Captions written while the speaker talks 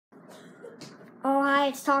Oh, hi,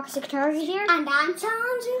 it's Toxic Target here. And I'm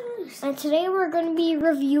Challenges. And today we're going to be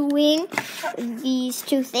reviewing these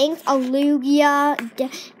two things, a Lugia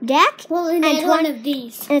deck. Well, and one of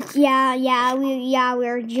these. We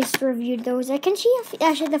just reviewed those. I can see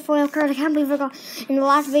actually the foil card. I can't believe I got, in the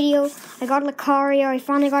last video, I got Lucario. I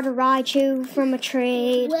finally got a Raichu from a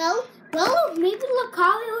trade. Well, maybe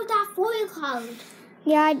Lucario is that foil card.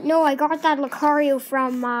 Yeah, I got that Lucario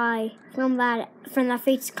from that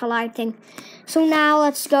Fates Collide thing. So now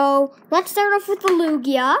let's go. Let's start off with the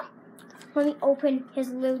Lugia. Let me open his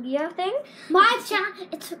Lugia thing.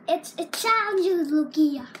 It's Challenger's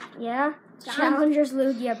Lugia. Yeah, Challenger's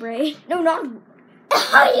Lugia, Bray. No, not.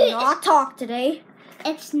 Oh, do not talk today.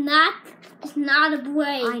 It's not a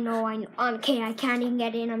Bray. I know. Okay, I can't even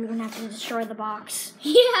get in. I'm gonna have to destroy the box.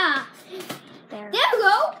 Yeah. There we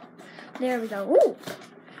go. There we go. Ooh.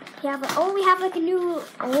 We have like a new.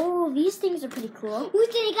 Oh, these things are pretty cool.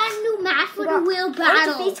 They got a new map for the wheel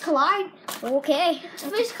battle. It's a Fates Collide. Okay. It's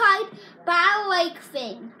a Fates Collide battle-like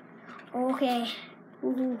thing. Okay.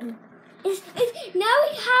 Now we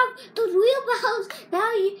have those wheel battles.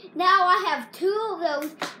 Now I have two of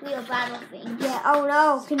those wheel battle things. Yeah. Oh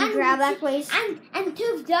no! Can you grab that, please? And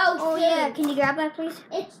two of those. Oh too. yeah. Can you grab that, please?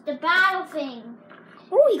 It's the battle thing.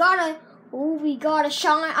 We got a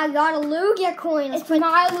shine. I got a Lugia coin. It's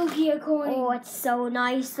my Lugia coin. Oh, it's so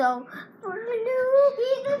nice though. Listen,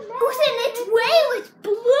 it's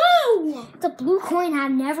blue. It's a blue coin. I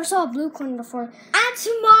never saw a blue coin before. It's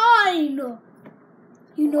mine.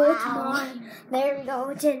 You know Wow. it's mine. There we go.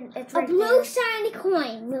 It's right a blue there. shiny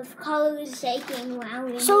coin with colors shaking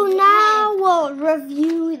around. So now we'll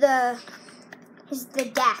review the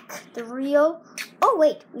deck. The real. Oh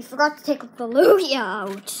wait, we forgot to take the Lugia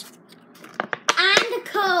out. And the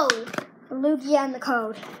code. The Lugia and the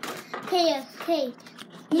code. Okay.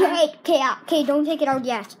 Okay, don't take it out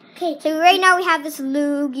yet. Okay. So right now we have this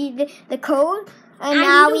Lugia, the code, and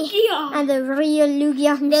now and the real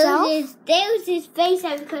Lugia himself. There's his face.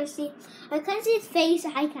 I couldn't see his face.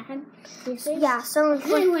 I can. Yeah. So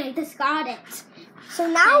anyway, discard it. So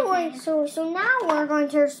now we're going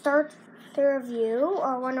to start the review.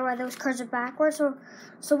 I wonder why those cards are backwards. So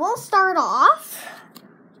we'll start off.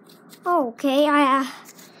 Okay,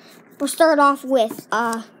 we'll start off with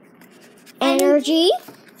energy,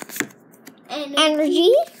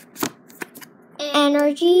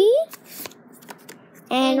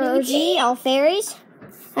 all fairies.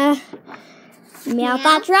 Meow,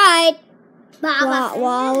 that's right.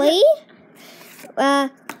 Wally,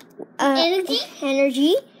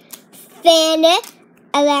 energy, Fannet,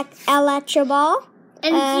 Electro Ball,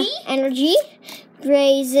 energy,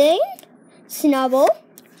 Grazing, Snubble,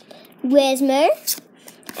 Whismer,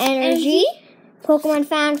 energy, Pokemon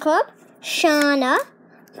Fan Club, Shauna,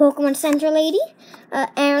 Pokemon Center Lady,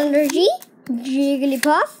 energy,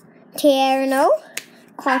 Jigglypuff, Tierno,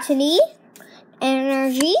 Cottony,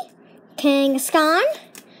 energy, Kangaskhan,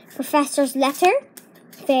 Professor's Letter,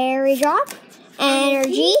 Fairy Drop,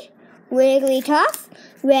 energy, Wigglytuff,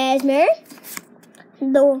 Whismer,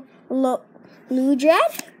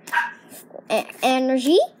 Ludred,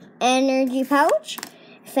 energy pouch,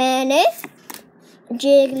 Fannet,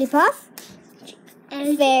 Jigglypuff,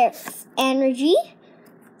 energy,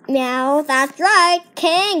 Meow, that's right,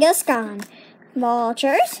 Kangaskhan,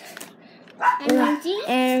 Vultures,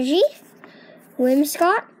 energy,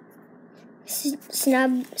 Whimsicott,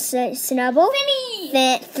 Snubble,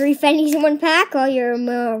 three Fennies in one pack. Oh, you're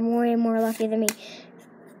way more lucky than me.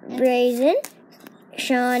 Brazen,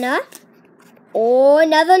 Shauna, oh,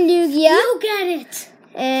 another Lugia. You get it.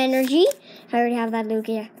 Energy, I already have that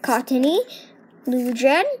Lugia. Cottony,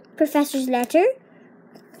 Ludren, Professor's Letter,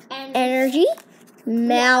 energy,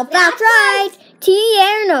 Mel, that's right,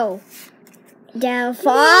 Tierno,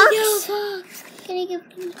 Delphox. Can I give?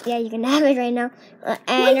 Yeah, you can have it right now.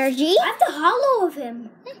 Energy. I have the hollow of him.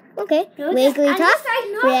 Okay. Wigglytuff,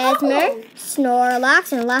 Resmer,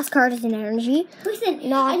 Snorlax, and the last card is an energy. Listen,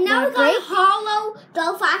 not we got great. a hollow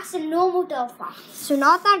Delphox and normal Delphox. So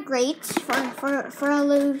not that great for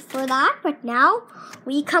that, but now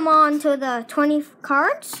we come on to the 20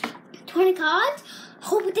 cards. 20 cards?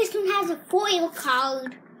 Oh, but this one has a foil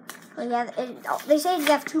card. Oh, yeah, they say you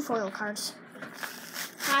have two foil cards.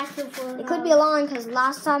 It could be a line because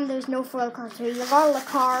last time there's no foil cards. So you got a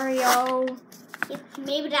Lucario.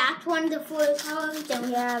 Maybe that's one of the foil cards.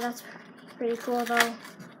 Yeah, that's pretty cool though.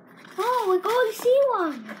 Oh, we're going to see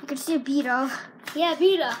one. You can see a Beto. Yeah,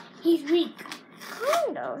 Beto. He's weak.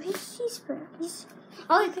 Kind of. He's he's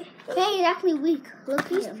actually weak. Look,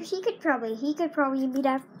 he could probably beat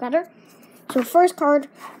up better. So first card,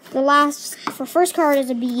 first card is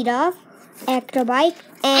a beat up. Ectobike,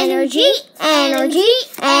 energy, energy,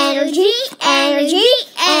 energy, energy,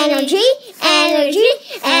 energy, energy,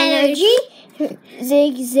 energy,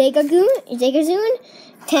 Zigzagoon,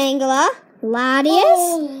 Tangela,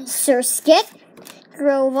 Latias, Surskit,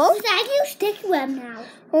 Grovel. I do sticky web now.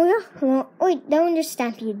 Oh yeah, well, wait, that one just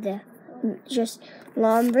stampede just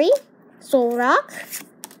Lombry, Solrock,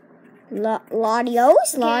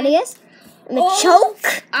 Latios,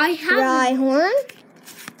 Machoke, I have Rhyhorn,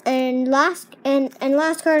 and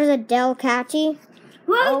last card is a Delcatty.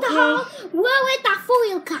 Where is the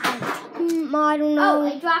foil card? I don't know. Oh,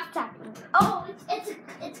 I dropped that one. Oh,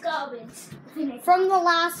 it's garbage. From the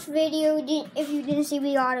last video, if you didn't see,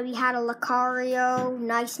 we had a Lucario,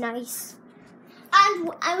 nice. And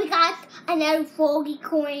we got another foggy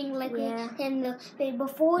coin in the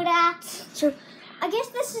before that. So I guess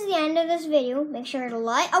this is the end of this video. Make sure to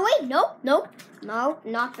like. Oh wait, no,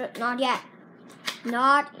 not yet.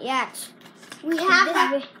 Not yet. We have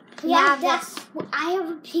this. I have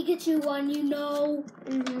a Pikachu one, you know.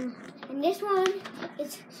 Mhm. And this one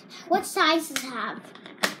is what size does it have?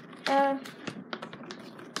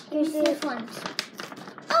 Here's this one.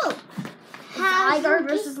 Oh. Zygarde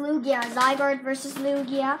versus Lugia.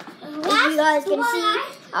 If you guys can see,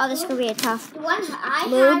 this could be a tough.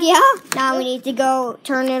 Lugia. Now we need to go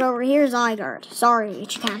turn it over here. Zygarde. Sorry, you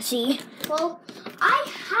can't see. Well, I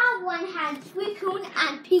have one had Suicune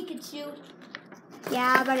and Pikachu.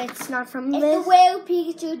 Yeah, but it's not from it's this. the whale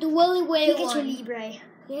Pikachu, the woolly whale Pikachu one. Libre.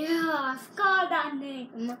 Yeah, I forgot that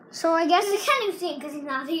name. So I guess we can't even see it because he's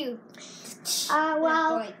not here.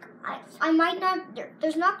 Well, I might not.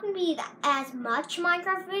 There's not going to be as much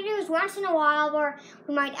Minecraft videos. Once in a while, or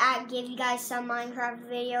we might give you guys some Minecraft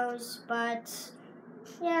videos. But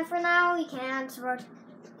yeah, for now we can't. But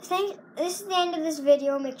this is the end of this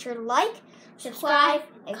video. Make sure to like, subscribe,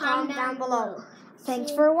 and comment down below.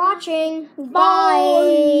 Thanks for watching.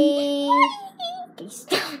 Bye. Peace.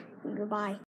 Goodbye.